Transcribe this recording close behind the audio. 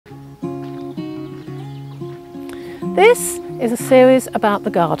This is a series about the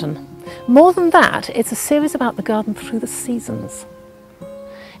garden. More than that, it's a series about the garden through the seasons.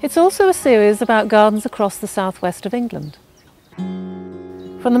 It's also a series about gardens across the southwest of England.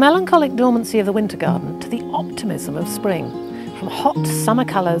 From the melancholic dormancy of the winter garden to the optimism of spring, from hot summer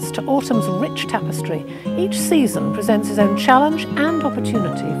colours to autumn's rich tapestry, each season presents its own challenge and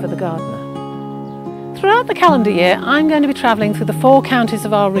opportunity for the gardener. Throughout the calendar year, I'm going to be travelling through the 4 counties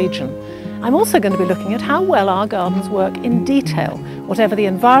of our region. I'm also going to be looking at how well our gardens work in detail, whatever the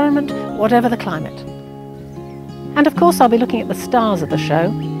environment, whatever the climate. And of course I'll be looking at the stars of the show,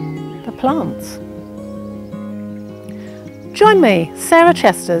 the plants. Join me, Sarah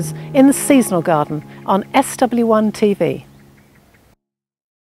Chesters, in the Seasonal Garden on SW1 TV.